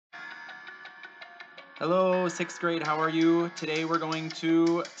Hello, 6th grade, how are you? Today we're going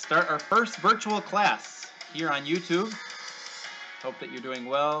to start our first virtual class here on YouTube. Hope that you're doing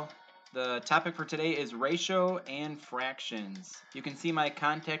well. The topic for today is ratio and fractions. You can see my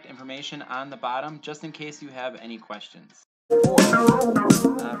contact information on the bottom just in case you have any questions.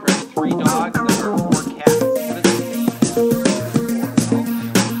 For every 3 dogs, there are 4 cats. What does this mean?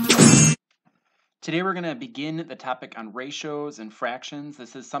 Today we're going to begin the topic on ratios and fractions.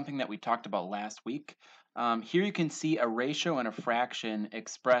 This is something that we talked about last week. Here you can see a ratio and a fraction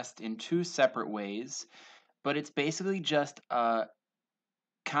expressed in 2 separate ways, but it's basically just a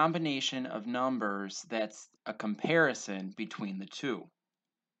combination of numbers that's a comparison between the two.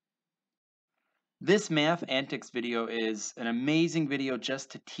 This Math Antics video is an amazing video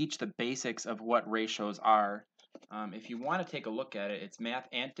just to teach the basics of what ratios are. If you want to take a look at it, it's Math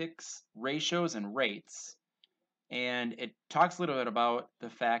Antics, Ratios and Rates. And it talks a little bit about the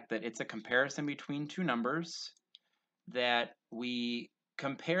fact that it's a comparison between 2 numbers, that we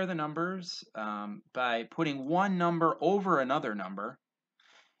compare the numbers by putting one number over another number.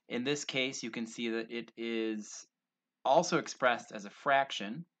 In this case, you can see that it is also expressed as a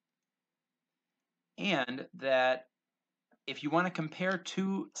fraction, and that if you want to compare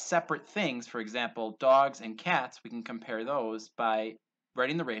 2 separate things, for example, dogs and cats, we can compare those by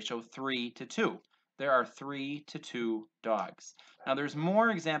writing the ratio 3:2. There are 3:2 dogs. Now there's more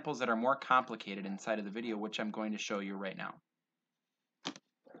examples that are more complicated inside of the video, which I'm going to show you right now.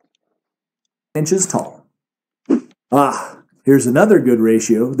 Inches tall. Here's another good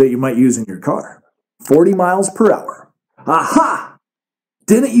ratio that you might use in your car. 40 miles per hour. Aha!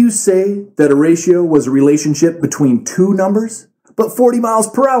 Didn't you say that a ratio was a relationship between 2 numbers? But 40 miles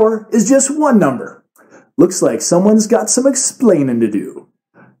per hour is just 1 number. Looks like someone's got some explaining to do.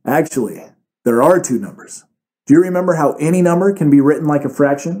 Actually, there are 2 numbers. Do you remember how any number can be written like a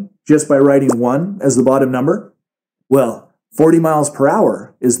fraction just by writing 1 as the bottom number? Well, 40 miles per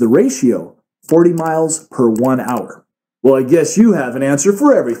hour is the ratio 40 miles per 1 hour. Well, I guess you have an answer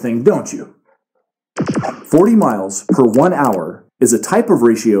for everything, don't you? 40 miles per 1 hour is a type of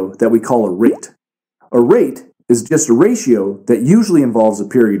ratio that we call a rate. A rate is just a ratio that usually involves a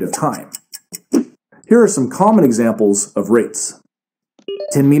period of time. Here are some common examples of rates.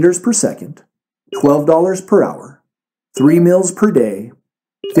 10 meters per second, $12 per hour, 3 meals per day,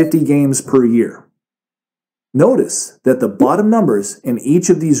 50 games per year. Notice that the bottom numbers in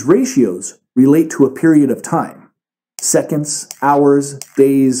each of these ratios relate to a period of time. Seconds, hours,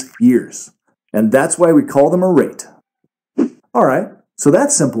 days, years. And that's why we call them a rate. Alright, so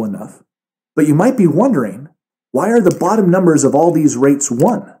that's simple enough. But you might be wondering, why are the bottom numbers of all these rates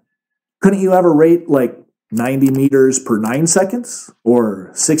 1? Couldn't you have a rate like 90 meters per 9 seconds?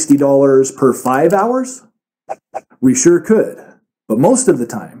 Or $60 per 5 hours? We sure could. But most of the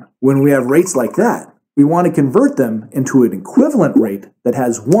time, when we have rates like that, we want to convert them into an equivalent rate that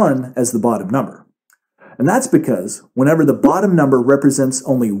has 1 as the bottom number. And that's because whenever the bottom number represents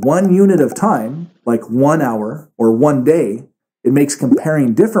only 1 unit of time, like 1 hour or 1 day, it makes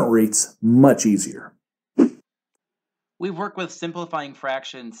comparing different rates much easier. We've worked with simplifying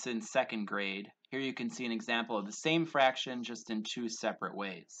fractions since 2nd grade. Here you can see an example of the same fraction just in 2 separate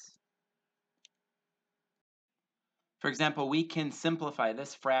ways. For example, we can simplify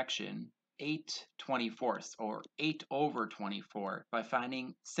this fraction 8/24 or 8/24 by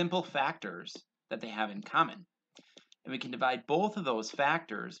finding simple factors that they have in common. And we can divide both of those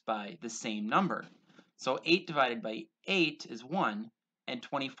factors by the same number. So 8 divided by 8 is 1, and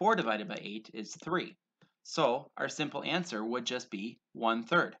 24 divided by 8 is 3. So our simple answer would just be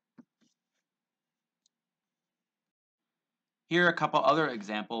 1/3. Here are a couple other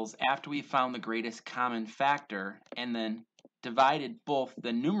examples after we found the greatest common factor and then divided both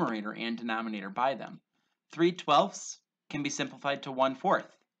the numerator and denominator by them. 3/12 can be simplified to 1/4.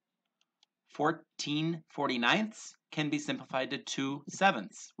 14/49 can be simplified to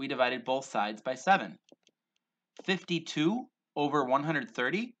 2/7. We divided both sides by 7. 52 over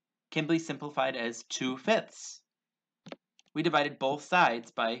 130 can be simplified as 2/5. We divided both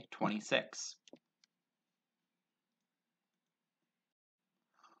sides by 26.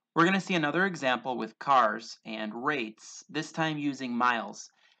 We're going to see another example with cars and rates, this time using miles.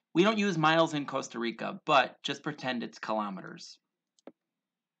 We don't use miles in Costa Rica, but just pretend it's kilometers.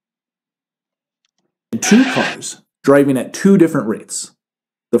 2 cars driving at 2 different rates.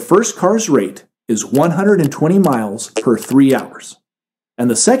 The first car's rate is 120 miles per 3 hours, and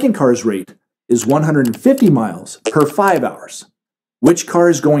the second car's rate is 150 miles per 5 hours. Which car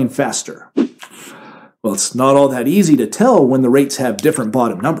is going faster? Well, it's not all that easy to tell when the rates have different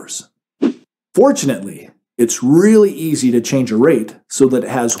bottom numbers. Fortunately, it's really easy to change a rate so that it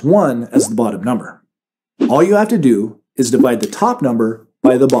has 1 as the bottom number. All you have to do is divide the top number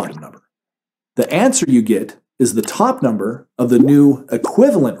by the bottom number. The answer you get is the top number of the new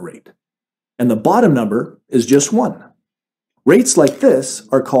equivalent rate, and the bottom number is just 1. Rates like this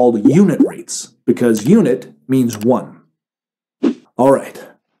are called unit rates because unit means 1. All right,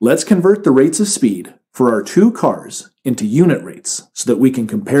 let's convert the rates of speed for our two cars into unit rates so that we can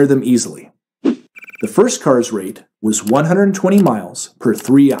compare them easily. The first car's rate was 120 miles per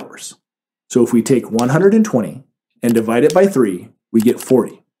 3 hours. So if we take 120 and divide it by 3, we get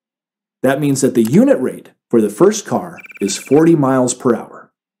 40. That means that the unit rate for the first car is 40 miles per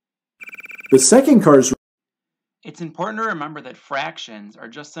hour. The second car's It's important to remember that fractions are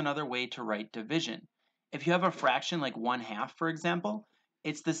just another way to write division. If you have a fraction like 1/2, for example,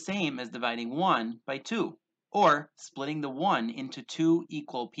 it's the same as dividing 1 by 2, or splitting the 1 into 2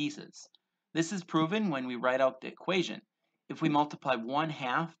 equal pieces. This is proven when we write out the equation. If we multiply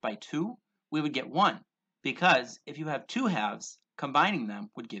 1/2 by 2, we would get 1, because if you have 2 halves, combining them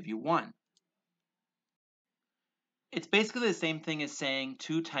would give you 1. It's basically the same thing as saying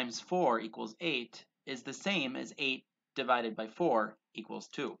 2 times 4 equals 8 is the same as 8 divided by 4 equals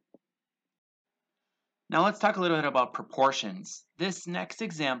 2. Now let's talk a little bit about proportions. This next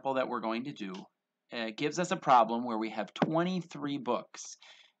example that we're going to do gives us a problem where we have 23 books,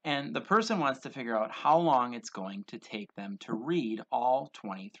 and the person wants to figure out how long it's going to take them to read all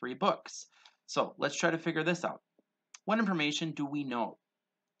 23 books. So let's try to figure this out. What information do we know?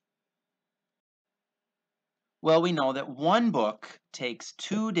 Well, we know that one book takes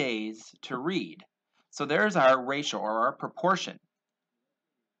 2 days to read. So there's our ratio or our proportion.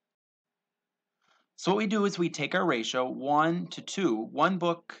 So what we do is we take our ratio 1 to 2, one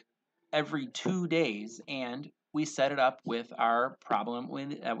book every 2 days, and we set it up with our problem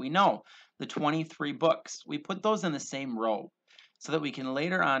that we know, the 23 books. We put those in the same row so that we can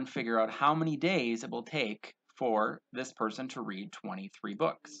later on figure out how many days it will take for this person to read 23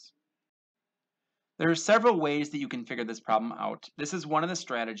 books. There are several ways that you can figure this problem out. This is one of the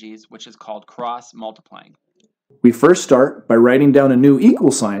strategies, which is called cross-multiplying. We first start by writing down a new equal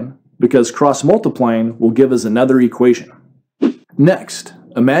sign because cross-multiplying will give us another equation. Next,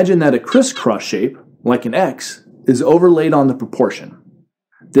 imagine that a crisscross shape, like an X, is overlaid on the proportion.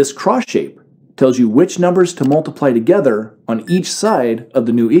 This cross shape tells you which numbers to multiply together on each side of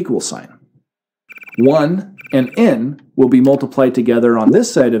the new equal sign. 1 and n will be multiplied together on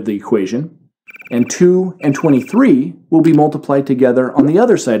this side of the equation, and 2 and 23 will be multiplied together on the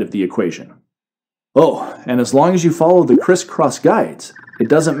other side of the equation. Oh, and as long as you follow the crisscross guides, it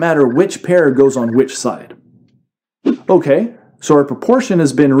doesn't matter which pair goes on which side. Okay, so our proportion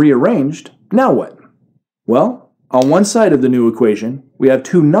has been rearranged. Now what? Well, on one side of the new equation, we have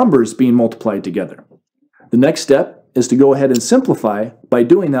two numbers being multiplied together. The next step is to go ahead and simplify by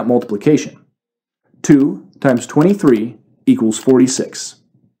doing that multiplication. 2 times 23 equals 46.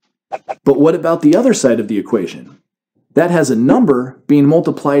 But what about the other side of the equation? That has a number being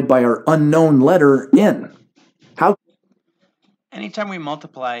multiplied by our unknown letter n. How? Anytime we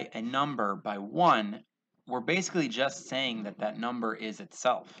multiply a number by 1, we're basically just saying that that number is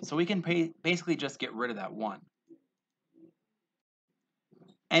itself. So we can basically just get rid of that 1.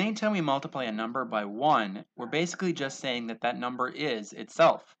 Anytime we multiply a number by 1, we're basically just saying that that number is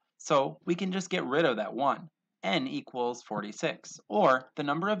itself. So we can just get rid of that 1. N equals 46, or the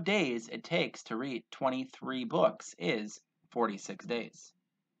number of days it takes to read 23 books is 46 days.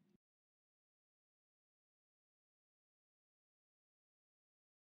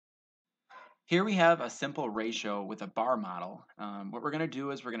 Here we have a simple ratio with a bar model. What we're going to do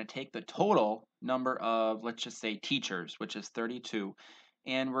is we're going to take the total number of, let's just say, teachers, which is 32,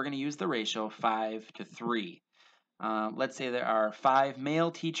 and we're going to use the ratio 5 to 3. Let's say there are 5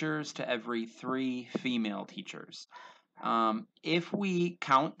 male teachers to every 3 female teachers. If we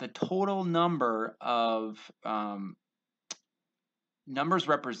count the total number of numbers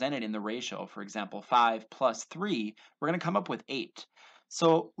represented in the ratio, for example, 5 plus 3, we're going to come up with 8.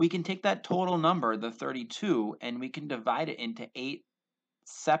 So we can take that total number, the 32, and we can divide it into 8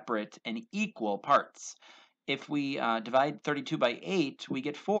 separate and equal parts. If we divide 32 by 8, we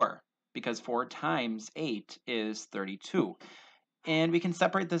get 4, because 4 times 8 is 32. And we can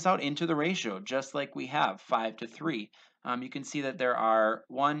separate this out into the ratio, just like we have 5 to 3. You can see that there are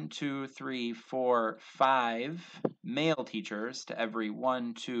 1, 2, 3, 4, 5 male teachers to every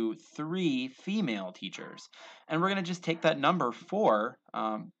 1, 2, 3 female teachers. And we're going to just take that number 4,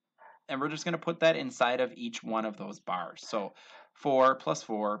 and we're just going to put that inside of each one of those bars. So 4 plus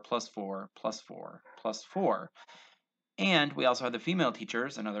 4 plus 4 plus 4 plus 4. And we also have the female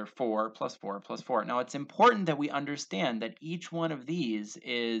teachers, another 4 plus 4 plus 4. Now, it's important that we understand that each one of these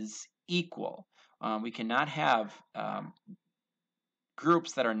is equal. We cannot have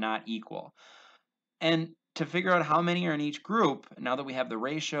groups that are not equal. And to figure out how many are in each group, now that we have the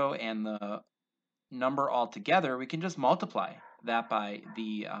ratio and the number all together, we can just multiply that by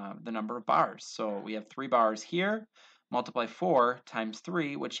the number of bars. So we have 3 bars here, multiply 4 times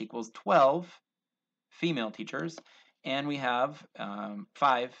 3, which equals 12 female teachers, and we have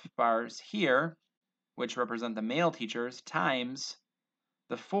 5 bars here, which represent the male teachers, times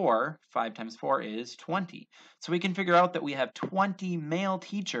the 4. 5 times 4 is 20. So we can figure out that we have 20 male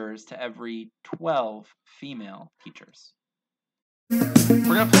teachers to every 12 female teachers. We're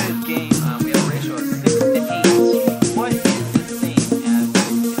going to play this game. We have a ratio of 6 to 8. What is the same as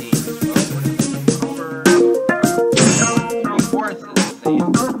 6 to 8? Well, we're going to flip over. 3/4 is the same.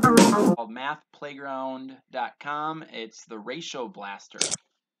 It's called mathplayground.com. It's the ratio blaster.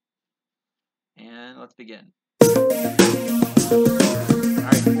 And let's begin. All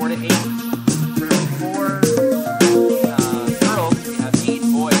right.